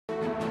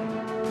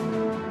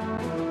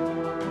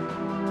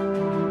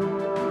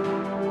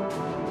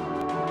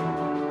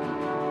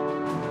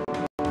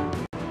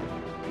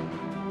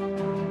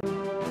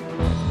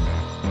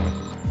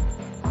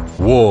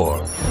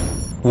war.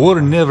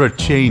 War never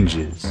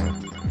changes.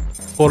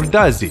 Or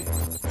does it?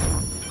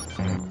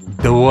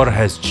 The war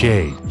has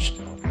changed.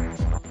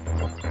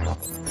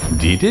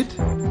 Did it?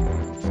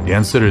 The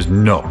answer is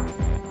no.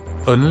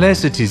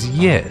 Unless it is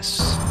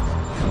yes.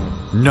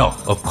 No,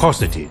 of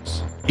course it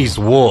is. It's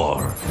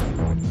war.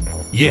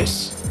 Yes.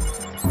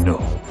 No.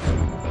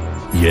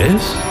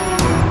 Yes?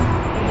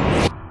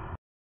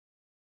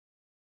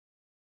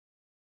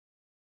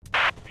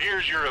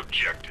 Here's your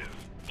objective.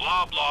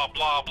 Blah, blah,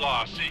 blah,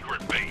 blah,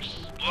 secret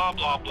base. Blah,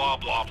 blah, blah,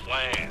 blah,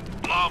 plan.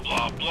 Blah,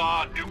 blah,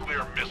 blah,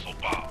 nuclear missile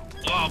bomb.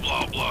 Blah,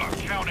 blah, blah,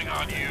 counting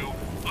on you.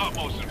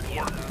 Utmost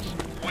importance.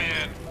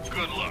 Win.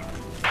 Good luck.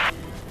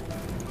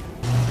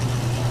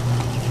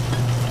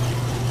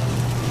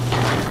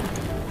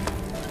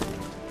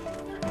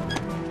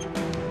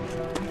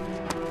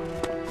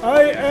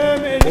 I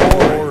am in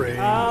Boring.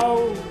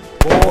 Ow.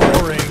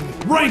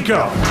 Boring. Rank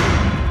up!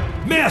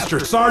 Master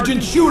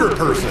Sergeant Shooter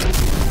Person!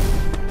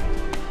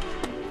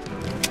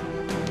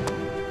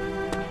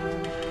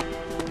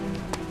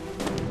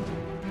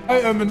 I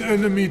am an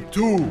enemy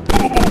too.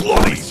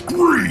 Bloody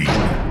scream!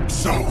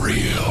 So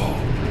real.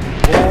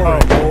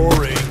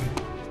 Boring.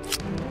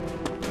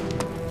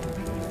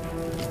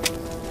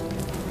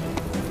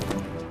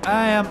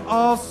 I am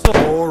also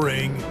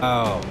Boring.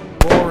 oh.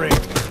 Boring.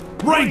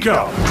 Rank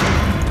up!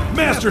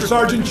 Master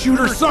Sergeant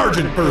Shooter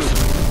Sergeant Person!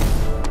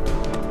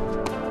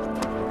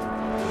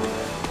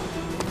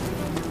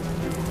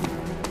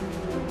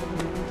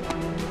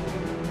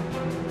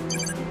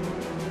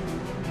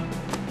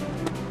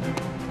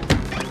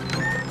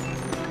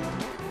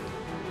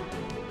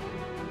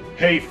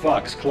 Hey,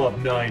 Fox Club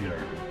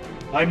Niner.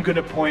 I'm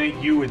gonna point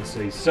at you and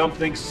say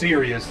something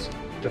serious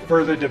to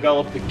further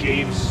develop the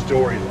game's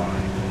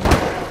storyline.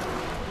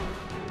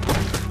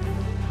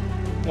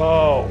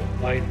 Oh,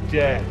 I'm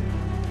dead.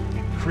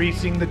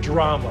 Increasing the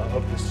drama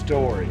of the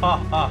story. Ha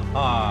ha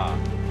ha.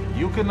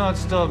 You cannot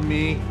stop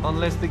me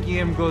unless the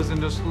game goes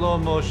into slow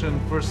motion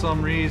for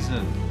some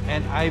reason,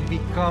 and I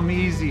become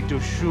easy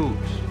to shoot.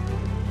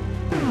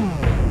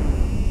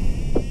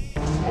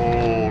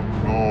 Oh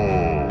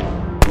no.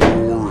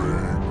 Boring.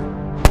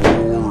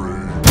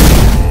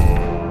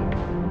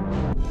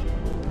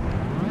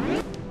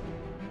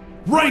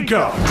 Rank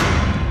up!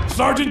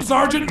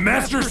 Sergeant,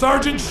 Master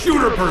Sergeant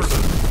Shooter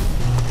Person!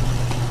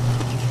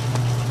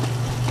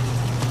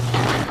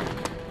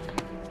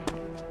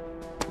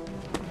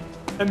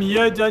 I'm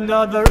yet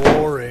another.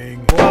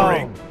 Boring.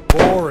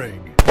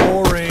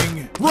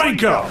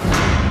 Rank up!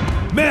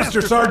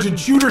 Master Sergeant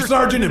Shooter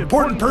Sergeant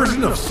Important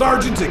Person of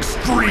Sergeant's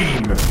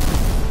Extreme!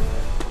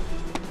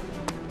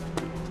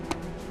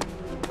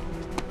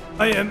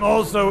 I am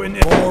also an.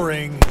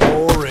 Boring.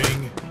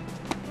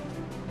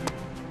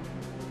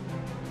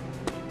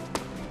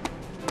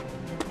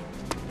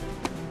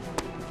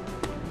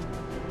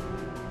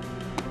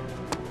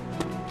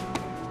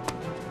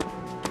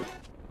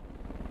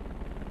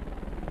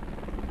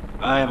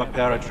 I am a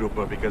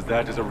paratrooper because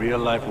that is a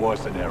real-life war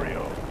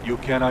scenario. You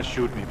cannot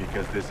shoot me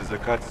because this is a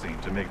cutscene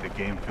to make the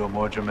game feel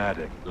more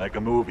dramatic, like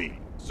a movie.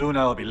 Soon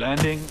I'll be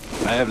landing.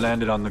 I have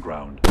landed on the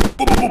ground.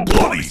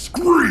 Bloody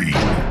scream!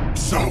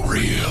 So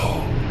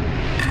real.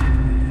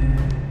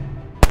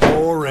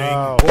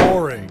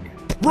 Boring.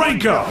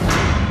 Rank up!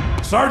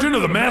 Sergeant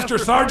of the Master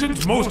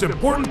Sergeants, most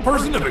important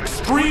person of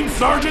Extreme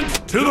Sergeants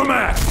to the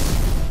max!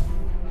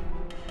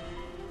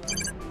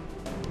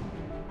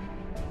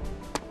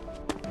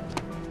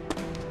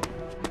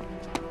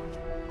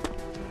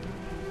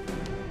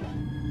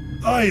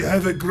 I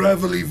have a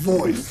gravelly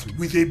voice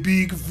with a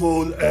big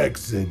full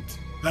accent.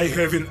 I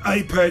have an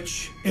eye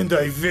patch and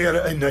I wear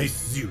a nice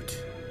suit.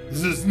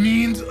 This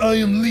means I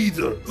am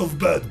leader of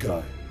bad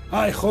guy.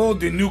 I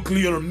hold a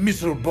nuclear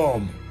missile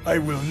bomb. I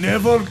will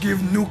never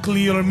give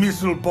nuclear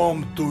missile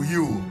bomb to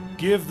you.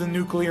 Give the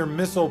nuclear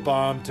missile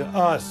bomb to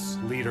us,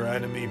 leader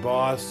enemy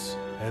boss,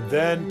 and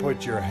then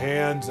put your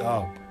hands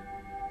up.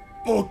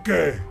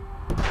 Okay.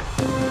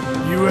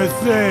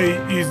 USA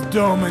is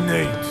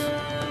dominate.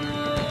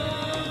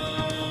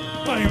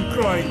 I am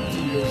crying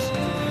tears.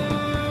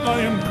 I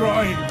am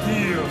crying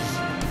tears.